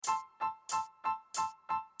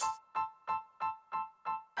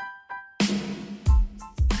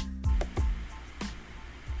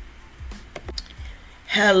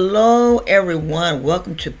Hello, everyone.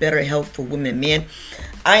 Welcome to Better Health for Women and Men.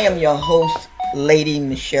 I am your host, Lady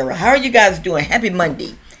Michelle. How are you guys doing? Happy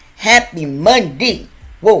Monday. Happy Monday.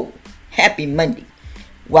 Whoa. Happy Monday.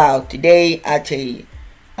 Wow. Today, I tell you,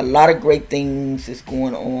 a lot of great things is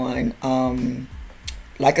going on.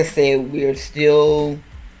 Like I said, they're still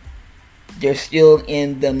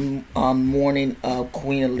in the mourning of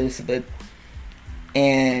Queen Elizabeth.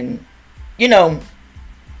 And, you know,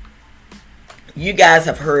 you guys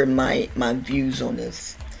have heard my views on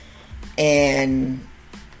this, and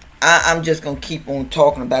I'm just going to keep on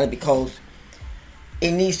talking about it because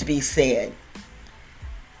it needs to be said.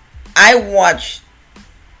 I watched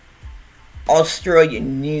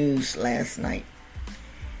Australian news last night,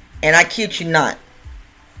 and I kid you not,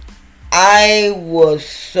 I was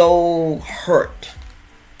so hurt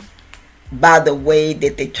by the way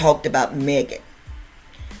that they talked about Meghan.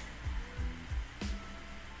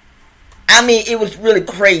 I mean, it was really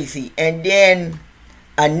crazy. And then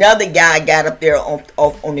another guy got up there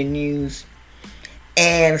on the news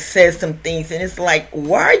and said some things. And it's like,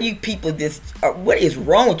 why are you people this? What is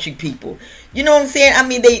wrong with you people? You know what I'm saying? I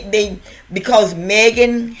mean, they because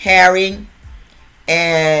Meghan, Harry,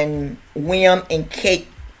 and William and Kate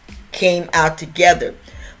came out together.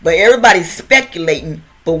 But everybody's speculating.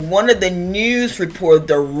 But one of the news reporters,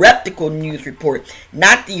 the reputable news report,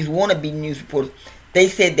 not these wannabe news reporters, they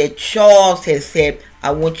said that Charles has said,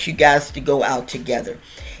 I want you guys to go out together.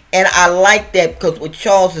 And I like that because what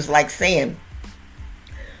Charles is like saying,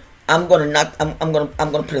 I'm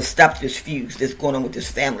gonna put a stop to this fuse that's going on with this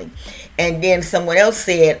family. And then someone else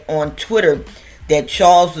said on Twitter that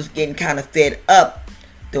Charles was getting kind of fed up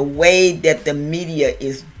the way that the media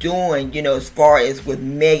is doing, you know, as far as with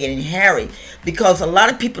Meghan and Harry. Because a lot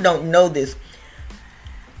of people don't know this.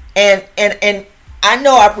 And I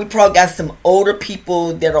know we probably got some older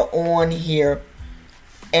people that are on here,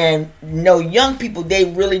 and young people, they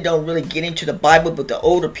really don't really get into the Bible, but the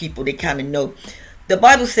older people, they kind of know. The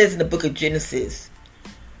Bible says in the book of Genesis,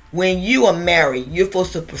 when you are married, you're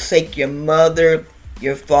supposed to forsake your mother,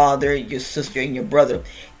 your father, your sister, and your brother,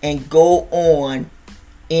 and go on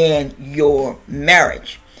in your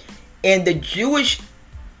marriage. In the Jewish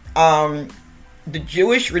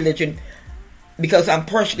religion, because I'm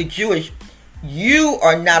partially Jewish, you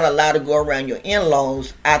are not allowed to go around your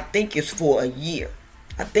in-laws. I think it's for a year.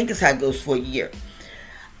 I think it's how it goes for a year.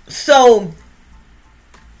 So,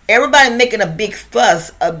 everybody making a big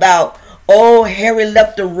fuss about, oh, Harry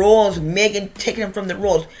left the royals, Meghan taking him from the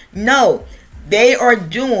royals. No, they are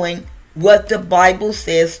doing what the Bible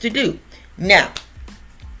says to do. Now,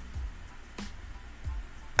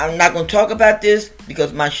 I'm not going to talk about this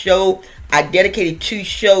because my show, I dedicated 2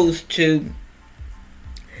 shows to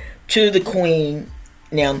the Queen.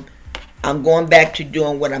 Now, I'm going back to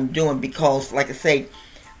doing what I'm doing because, like I say,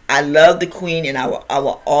 I love the Queen, and I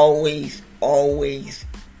will always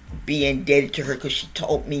be indebted to her because she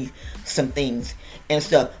taught me some things and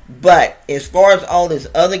stuff. But as far as all this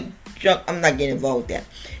other junk, I'm not getting involved with that.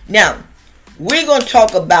 Now, we're going to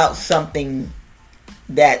talk about something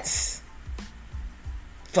that's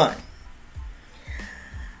fun.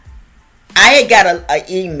 I had got an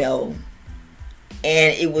email,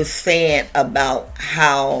 and it was saying about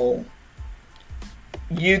how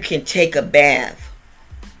you can take a bath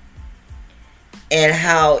and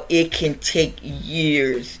how it can take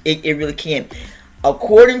years. It really can.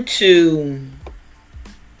 According to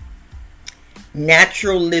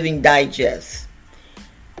Natural Living Digest,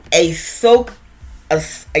 a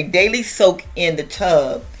daily soak in the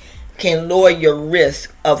tub can lower your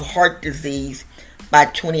risk of heart disease by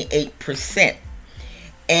 28%.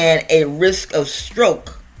 And a risk of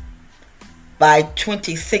stroke by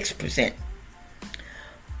 26%.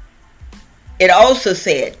 It also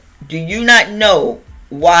said, do you not know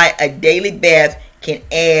why a daily bath can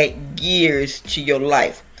add years to your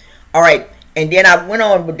life? Alright, and then I went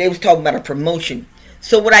on, but they was talking about a promotion.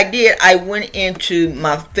 So what I did, I went into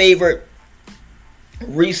my favorite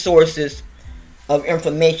resources of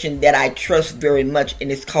information that I trust very much,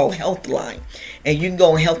 and it's called Healthline. And you can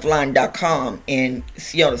go on healthline.com and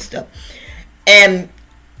see all this stuff. And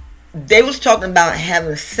they was talking about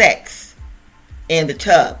having sex in the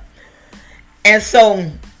tub. And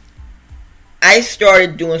so I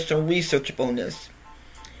started doing some research upon this.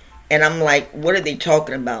 And I'm like, what are they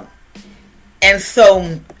talking about? And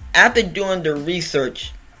so after doing the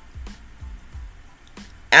research,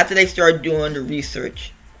 after they started doing the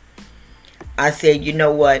research, I said, you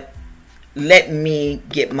know what? Let me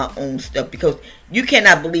get my own stuff, because you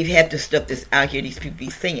cannot believe half the stuff that's out here these people be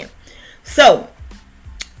saying. So,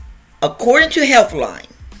 according to Healthline,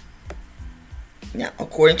 now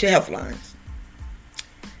according to Healthlines,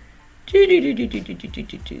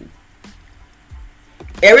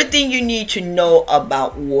 Everything you need to know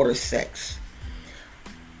about water sex.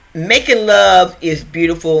 Making love is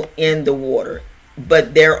beautiful in the water,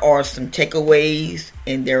 but there are some takeaways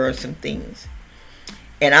and there are some things.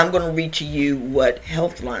 And I'm going to read to you what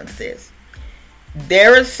Healthline says.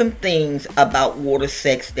 There are some things about water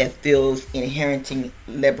sex that feels inherently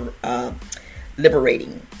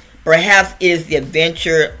liberating. Perhaps it is the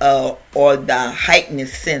adventure or the heightened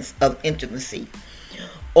sense of intimacy.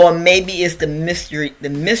 Or maybe it's the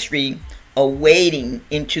mystery of wading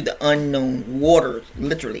into the unknown waters,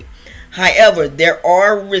 literally. However, there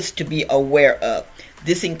are risks to be aware of.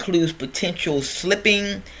 This includes potential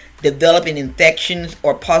slipping, developing infections,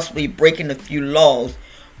 or possibly breaking a few laws,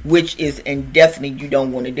 which is indefinitely you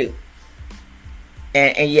don't want to do.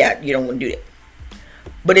 And yeah, you don't want to do that.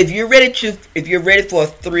 But if you're ready for a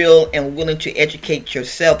thrill and willing to educate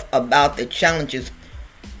yourself about the challenges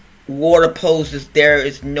water poses, there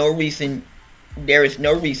is no reason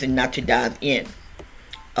not to dive in.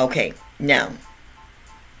 Okay, now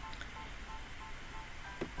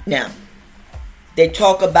they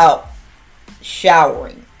talk about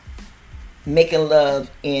showering, making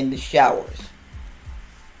love in the showers.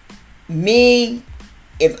 Me,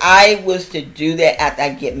 if I was to do that after I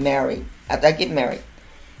get married,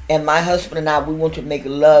 and my husband and I, we want to make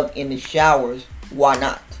love in the showers, why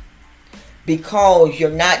not? Because you're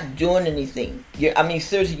not doing anything.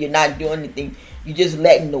 Seriously, you're not doing anything. You're just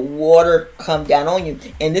letting the water come down on you.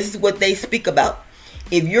 And this is what they speak about.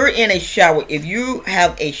 If you're in a shower, if you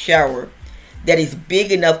have a shower that is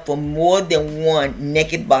big enough for more than one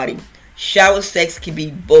naked body, shower sex can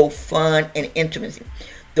be both fun and intimacy.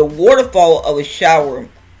 The waterfall of the shower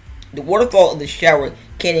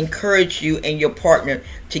can encourage you and your partner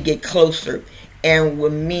to get closer, and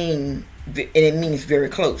it means very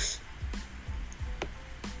close.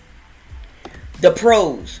 The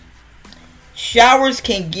pros. Showers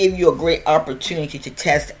can give you a great opportunity to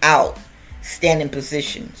test out standing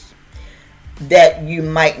positions that you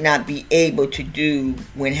might not be able to do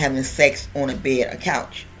when having sex on a bed or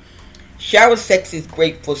couch. Shower sex is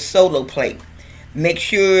great for solo play. Make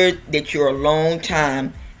sure that you're a long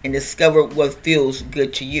time and discover what feels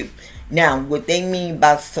good to you. Now, what they mean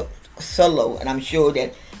by solo, and I'm sure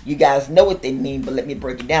that you guys know what they mean, but let me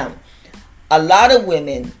break it down. A lot of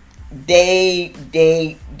women, they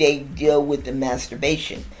deal with the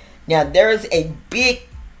masturbation. Now, there is a big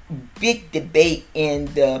debate in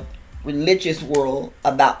the religious world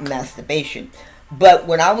about masturbation. But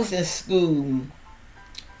when I was in school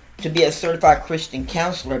to be a certified Christian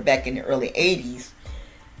counselor back in the early 80s,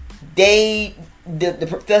 the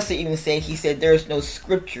professor even said, he said there's no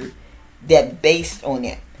scripture that based on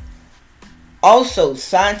that. Also,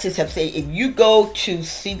 scientists have said if you go to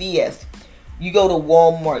CVS, you go to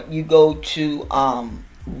Walmart, you go to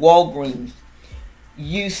Walgreens,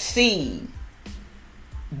 you see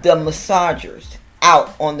the massagers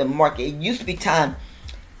out on the market. It used to be time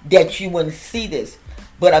that you wouldn't see this,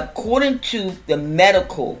 but according to the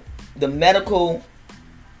medical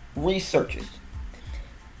researchers,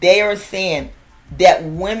 they are saying that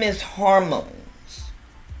women's hormones,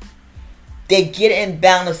 they get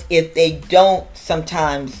imbalanced if they don't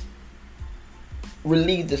sometimes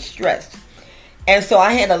relieve the stress. And so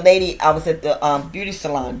I had a lady, I was at the beauty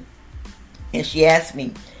salon, and she asked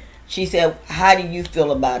me, she said, how do you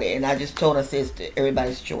feel about it? And I just told her, it's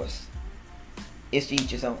everybody's choice. It's to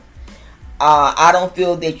each his own. I don't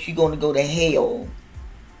feel that you're going to go to hell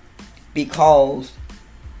because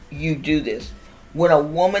you do this. When a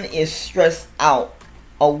woman is stressed out,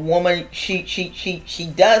 a woman, she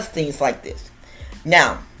does things like this.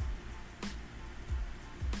 Now,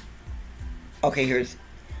 here's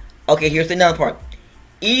another part.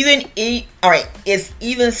 It's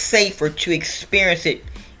even safer to experience it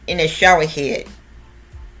in a shower head.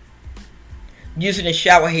 Using a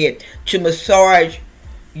shower head to massage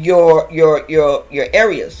your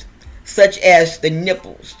areas, such as the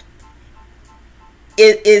nipples.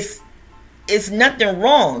 It's nothing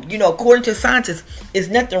wrong. According to scientists, it's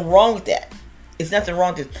nothing wrong with that. It's nothing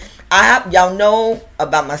wrong with this. Y'all know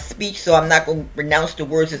about my speech, so I'm not going to pronounce the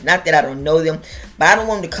words. It's not that I don't know them, but I don't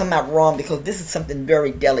want them to come out wrong because this is something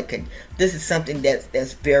very delicate. This is something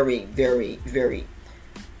that's very, very, very,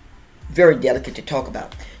 very delicate to talk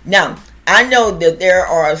about. Now, I know that there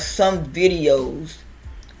are some videos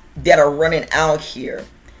that are running out here,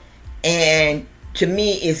 and to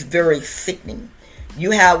me, it's very sickening.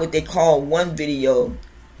 You have what they call one video,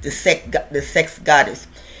 the sex goddess.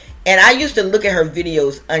 And I used to look at her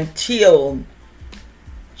videos until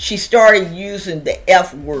she started using the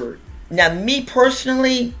F word. Now, me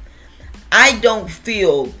personally, I don't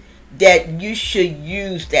feel that you should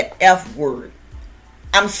use that F word.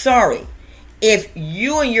 I'm sorry. If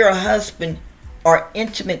you and your husband are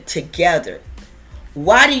intimate together,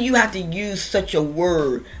 why do you have to use such a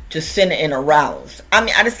word to center and arouse? I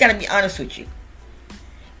mean, I just gotta be honest with you.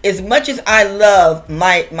 As much as I love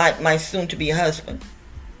my soon to be husband,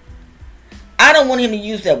 I don't want him to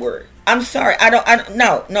use that word. I'm sorry. I don't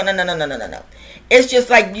no. It's just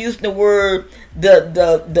like using the word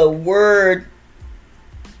the word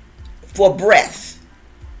for breasts.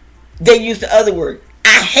 They use the other word.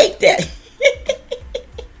 I hate that.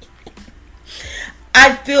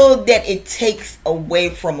 I feel that it takes away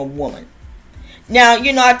from a woman. Now,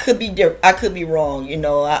 I could be wrong.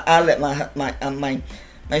 I let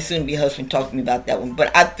my soon-to-be husband talk to me about that one.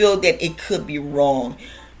 But I feel that it could be wrong.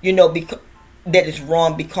 Because that is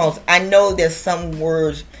wrong because I know that some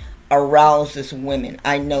words arouses women.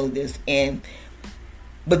 I know this,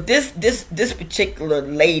 but this particular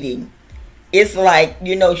lady, it's like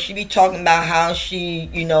she be talking about how she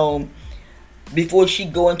before she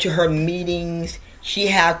go into her meetings, she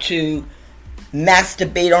have to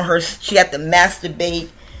masturbate on her. She have to masturbate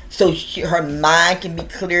so her mind can be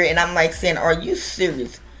clear. And I'm like saying, are you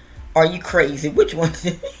serious? Are you crazy? Which one?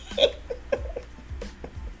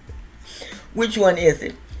 Which one is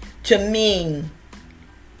it? To me,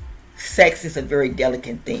 sex is a very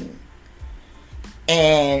delicate thing.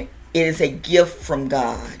 And it is a gift from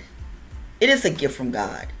God. It is a gift from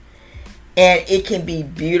God. And it can be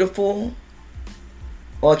beautiful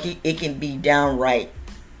or it can be downright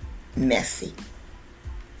messy.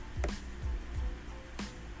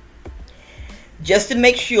 Just to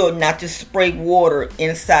make sure not to spray water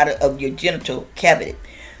inside of your genital cavity.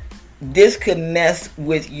 This could mess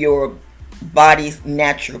with your body's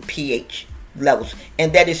natural pH levels.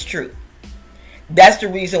 And that is true. That's the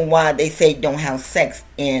reason why they say don't have sex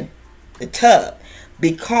in the tub.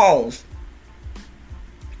 Because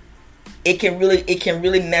it can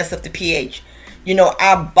really mess up the pH.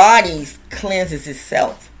 Our bodies cleanses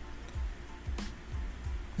itself.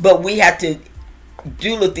 But we have to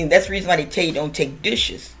do the thing. That's the reason why they tell you don't take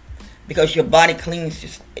dishes. Because your body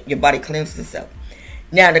cleanses itself.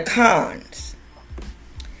 Now the cons.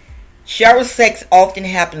 Shower sex often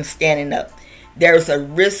happens standing up. There is a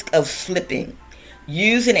risk of slipping.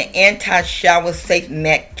 Using an anti-shower safe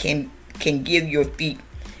mat can give your feet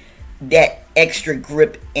that extra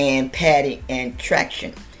grip and padding and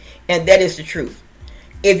traction. And that is the truth.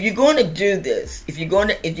 If you're going to do this, if you're going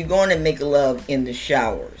to make love in the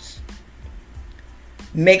showers,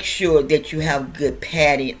 make sure that you have good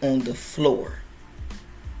padding on the floor.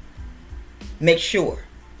 Make sure.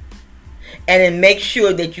 And then make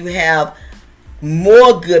sure that you have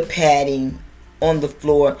more good padding on the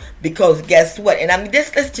floor, because guess what? And I mean,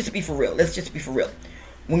 let's just be for real. Let's just be for real.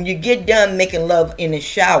 When you get done making love in the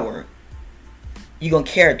shower, you're going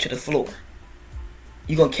to carry it to the floor.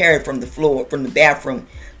 You're going to carry it from the floor, from the bathroom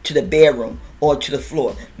to the bedroom or to the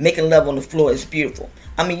floor. Making love on the floor is beautiful.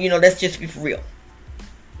 I mean, let's just be for real.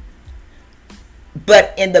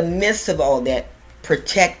 But in the midst of all that,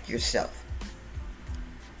 protect yourself.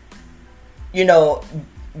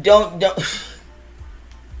 Don't.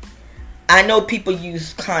 I know people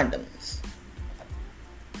use condoms.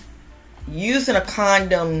 Using a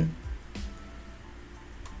condom.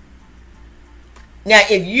 Now,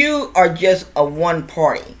 if you are just a one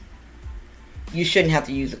party, you shouldn't have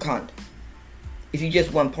to use a condom. If you're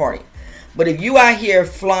just one party. But if you out here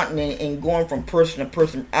flaunting and going from person to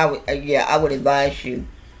person, I would advise you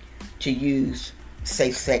to use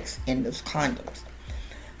safe sex in those condoms.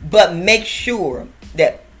 But make sure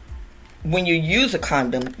that when you use a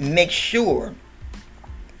condom, make sure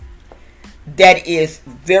that is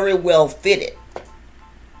very well fitted.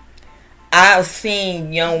 I've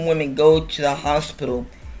seen young women go to the hospital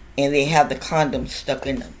and they have the condom stuck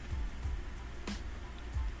in them.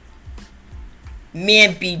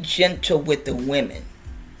 Men, be gentle with the women.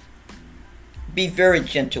 Be very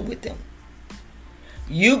gentle with them.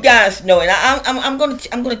 You guys know, and I'm going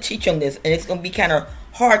to teach on this, and it's going to be kind of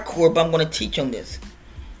hardcore, but I'm going to teach on this.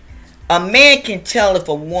 A man can tell if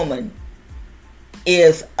a woman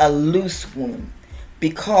is a loose woman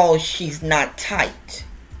because she's not tight.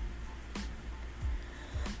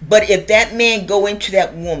 But if that man go into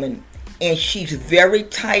that woman and she's very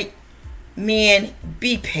tight, men,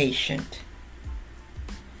 be patient.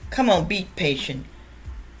 Come on, be patient.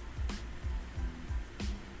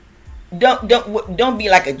 Don't be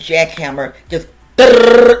like a jackhammer. Just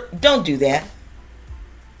don't do that.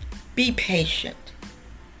 Be patient.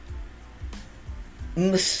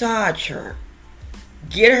 Massage her.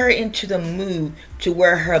 Get her into the mood to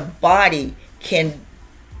where her body can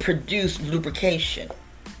produce lubrication.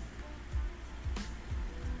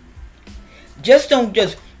 Just don't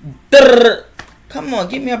just. Come on,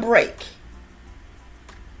 give me a break.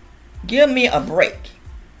 Give me a break.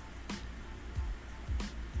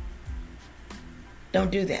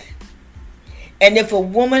 Don't do that. And if a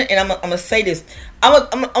woman, and I'm gonna say this, I'm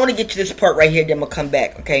gonna get to this part right here, then I'm gonna come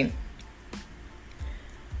back, okay?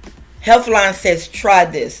 Healthline says, try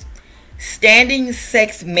this. Standing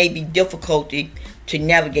sex may be difficulty to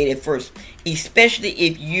navigate at first, especially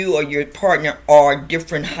if you or your partner are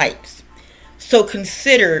different heights. So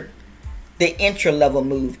consider the intra-level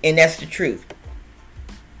move, and that's the truth.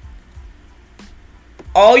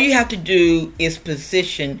 All you have to do is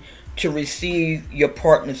position to receive your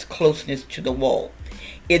partner's closeness to the wall.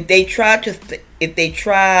 If they try to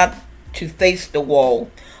face the wall,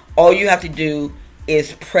 all you have to do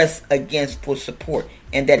is press against for support,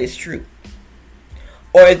 and that is true.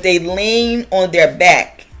 Or if they lean on their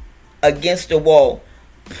back against the wall,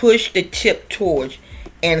 push the tip towards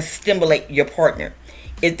and stimulate your partner.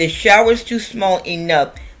 If the shower is too small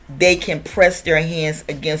enough, they can press their hands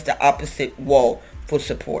against the opposite wall for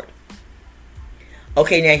support.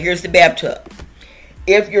 Okay, now here's the bathtub.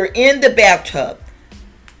 If you're in the bathtub,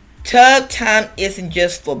 tub time isn't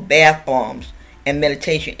just for bath bombs and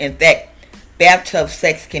meditation. In fact, bathtub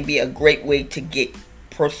sex can be a great way to get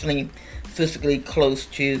personally, physically close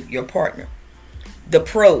to your partner. The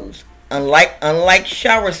pros: unlike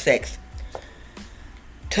shower sex,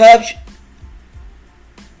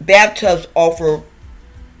 bathtubs offer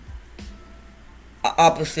a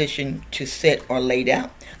opposition to sit or lay down.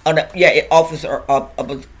 It offers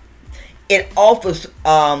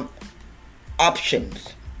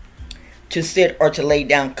options to sit or to lay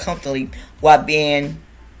down comfortably while being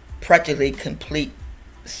practically complete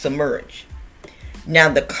submerged. Now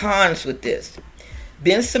the cons with this: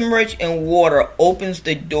 being submerged in water opens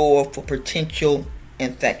the door for potential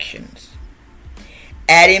infections.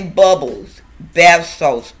 Adding bubbles, bath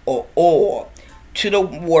salts, or oil to the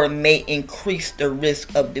water may increase the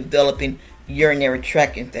risk of developing urinary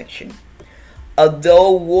tract infection.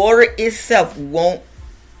 Although water itself won't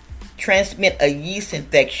transmit a yeast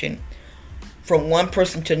infection from one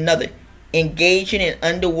person to another, engaging in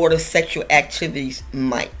underwater sexual activities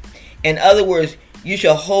might. In other words, you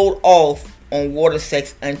should hold off on water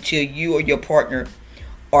sex until you or your partner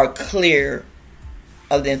are clear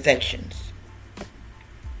of the infections.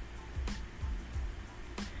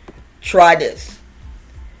 Try this.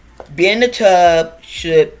 Being in the tub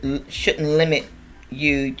shouldn't limit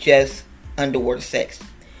you just underwater sex.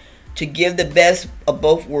 To give the best of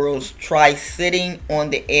both worlds, try sitting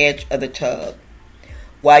on the edge of the tub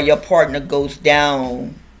while your partner goes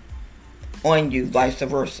down on you, vice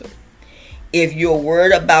versa. If you're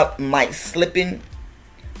worried about might slipping,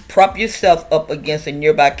 prop yourself up against a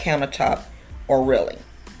nearby countertop or railing.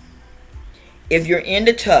 If you're in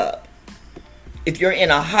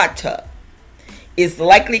a hot tub, it's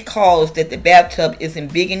likely cause that the bathtub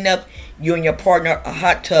isn't big enough. You and your partner, a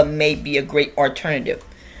hot tub may be a great alternative.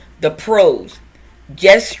 The pros: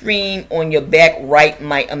 jet stream on your back right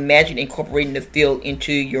might imagine incorporating the feel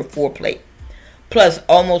into your foreplay. Plus,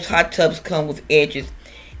 almost hot tubs come with edges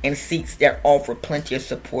and seats that offer plenty of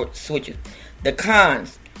support switches. The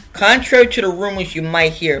cons: contrary to the rumors you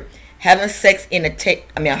might hear, having sex in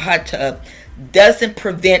a hot tub doesn't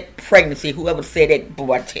prevent pregnancy. Whoever said that,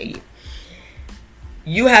 boy, I tell you.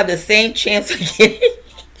 You have the same chance of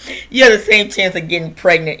getting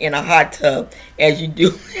pregnant in a hot tub as you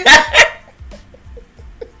do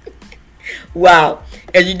wow,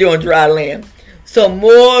 as you do on dry land. So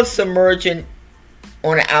more submerging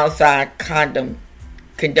on the outside condoms.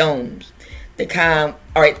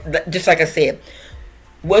 Just like I said,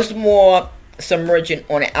 what's more submerging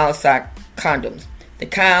on the outside condoms? The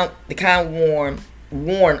kind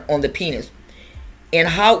worn on the penis. In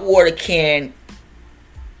hot water, can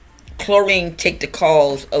chlorine take the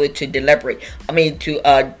cause of it to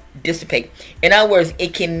dissipate. In other words,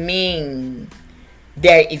 it can mean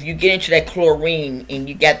that if you get into that chlorine and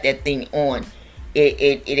you got that thing on,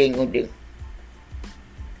 it ain't gonna do.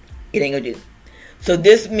 It ain't gonna do. So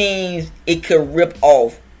this means it could rip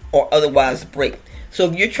off or otherwise break. So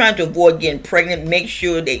if you're trying to avoid getting pregnant, make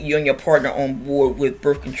sure that you and your partner are on board with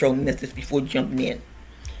birth control methods before jumping in.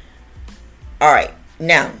 Alright,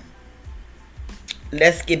 now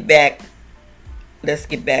let's get back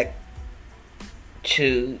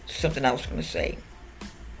to something I was going to say.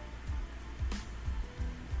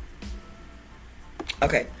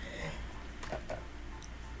 Okay.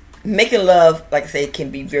 Making love, like I say, can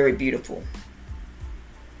be very beautiful.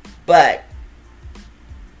 But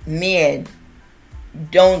men,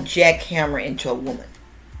 don't jackhammer into a woman.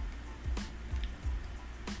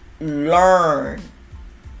 Learn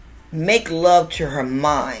make love to her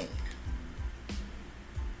mind.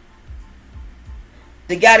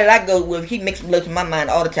 The guy that I go with, he makes love to my mind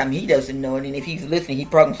all the time. He doesn't know it. And if he's listening, he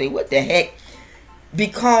probably say, what the heck?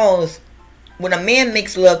 Because when a man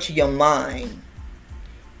makes love to your mind,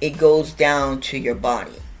 it goes down to your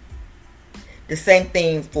body. The same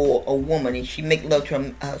thing for a woman. If she makes love to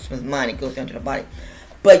her husband's mind, it goes down to the body.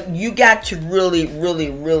 But you got to really, really,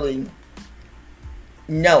 really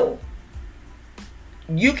know.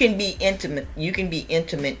 You can be intimate. You can be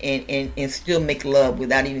intimate and still make love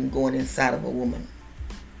without even going inside of a woman.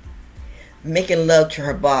 Making love to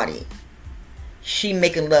her body. She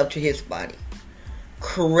making love to his body.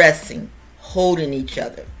 Caressing. Holding each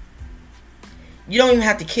other. You don't even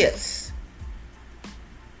have to kiss.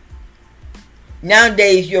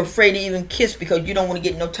 Nowadays, you're afraid to even kiss because you don't want to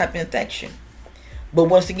get no type of infection. But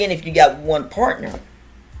once again, if you got one partner,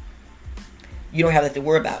 you don't have that to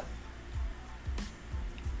worry about.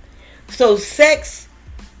 So sex,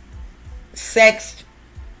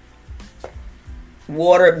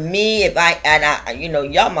 water, me, if I, you know,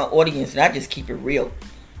 y'all my audience, and I just keep it real.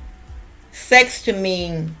 Sex to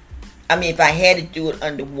me, I mean, if I had to do it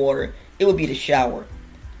underwater, it would be the shower.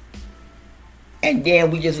 And then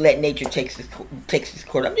we just let nature takes this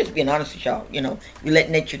course. I'm just being honest with y'all, you know. We let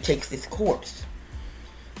nature take this course.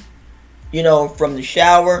 You know, from the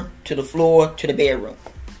shower to the floor to the bedroom.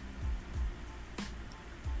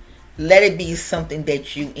 Let it be something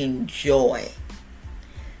that you enjoy.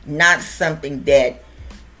 Not something that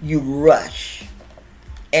you rush.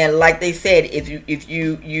 And like they said, if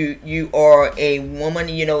you are a woman,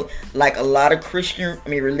 you know, like a lot of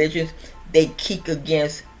religions, they kick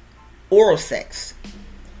against oral sex.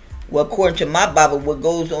 Well, according to my Bible, what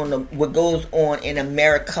goes on in a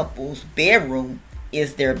married couple's bedroom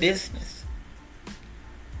is their business.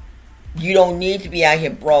 You don't need to be out here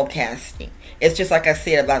broadcasting. It's just like I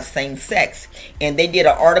said about same sex. And they did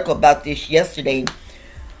an article about this yesterday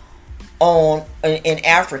in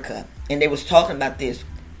Africa. And they was talking about this.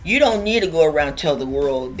 You don't need to go around and tell the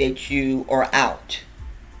world that you are out.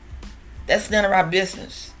 That's none of our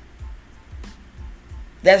business.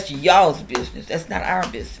 That's y'all's business. That's not our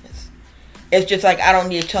business. It's just like I don't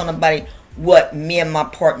need to tell nobody what me and my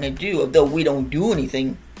partner do, although we don't do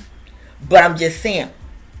anything. But I'm just saying,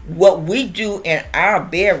 what we do in our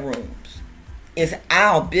bedrooms is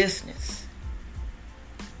our business.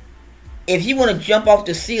 If you want to jump off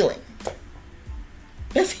the ceiling,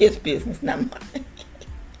 that's his business, not mine.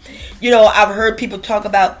 You know, I've heard people talk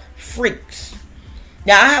about freaks.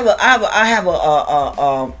 Now, I have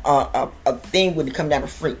a thing when it comes down to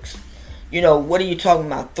freaks. You know, what are you talking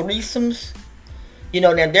about? Threesomes? You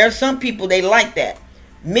know, now there's some people they like that.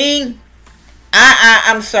 Me,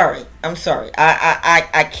 I'm sorry.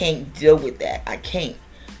 I can't deal with that. I can't.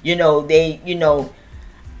 You know, they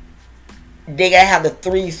gotta have the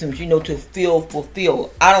threesomes, you know, to feel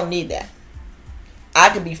fulfilled. I don't need that. I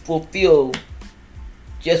can be fulfilled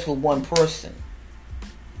just with one person.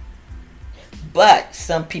 But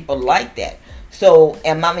some people like that. So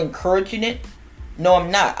am I encouraging it? No, I'm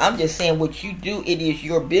not. I'm just saying what you do, it is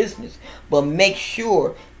your business. But make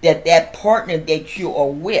sure that that partner that you are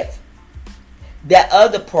with, that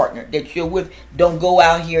other partner that you're with, don't go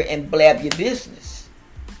out here and blab your business.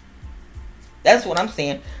 That's what I'm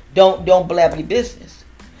saying. Don't blab your business.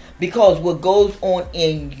 Because what goes on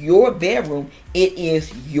in your bedroom, it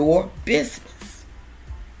is your business.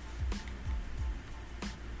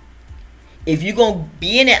 If you're going to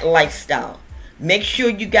be in that lifestyle, make sure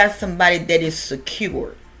you got somebody that is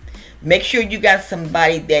secure. Make sure you got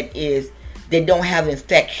somebody that don't have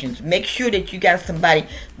infections. Make sure that you got somebody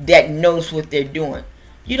that knows what they're doing.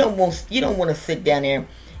 You don't want to sit down there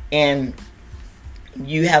and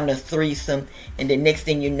you having a threesome and the next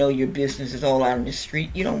thing you know your business is all out on the street.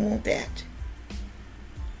 You don't want that.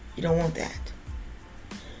 You don't want that.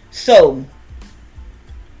 So,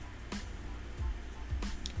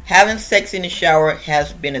 having sex in the shower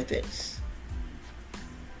has benefits.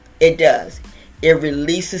 It does. It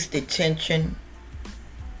releases the tension.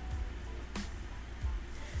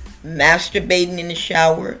 Masturbating in the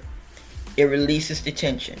shower, it releases the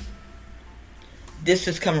tension. This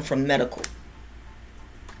is coming from medical.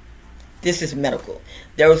 This is medical.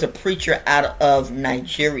 There was a preacher out of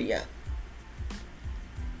Nigeria,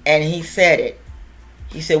 and he said it.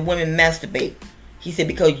 He said women masturbate. He said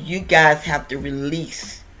because you guys have to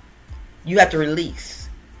release. You have to release.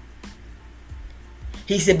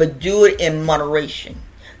 He said, but do it in moderation.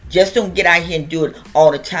 Just don't get out here and do it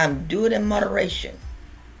all the time. Do it in moderation.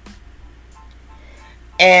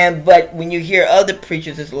 But when you hear other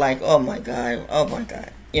preachers, it's like, oh my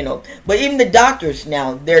God. You know. But even the doctors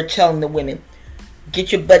now, they're telling the women,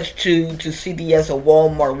 Get your butts to CVS or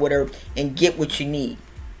Walmart or whatever and get what you need.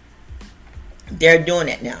 They're doing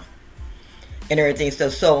that now and everything.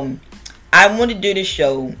 So I want to do this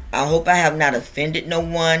show. I hope I have not offended no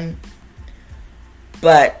one,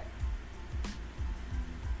 but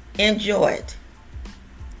enjoy it.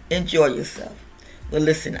 Enjoy yourself. Well,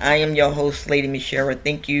 listen, I am your host, Lady Michelle.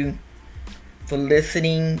 Thank you for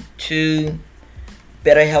listening to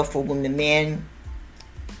Better Health for Women and Men.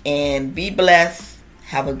 And be blessed.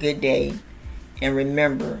 Have a good day. And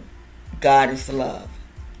remember, God is love.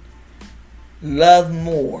 Love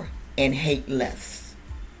more and hate less.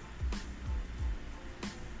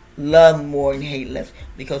 Love more and hate less.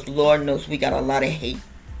 Because Lord knows we got a lot of hate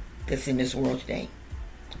that's in this world today.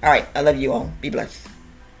 Alright, I love you all. Be blessed.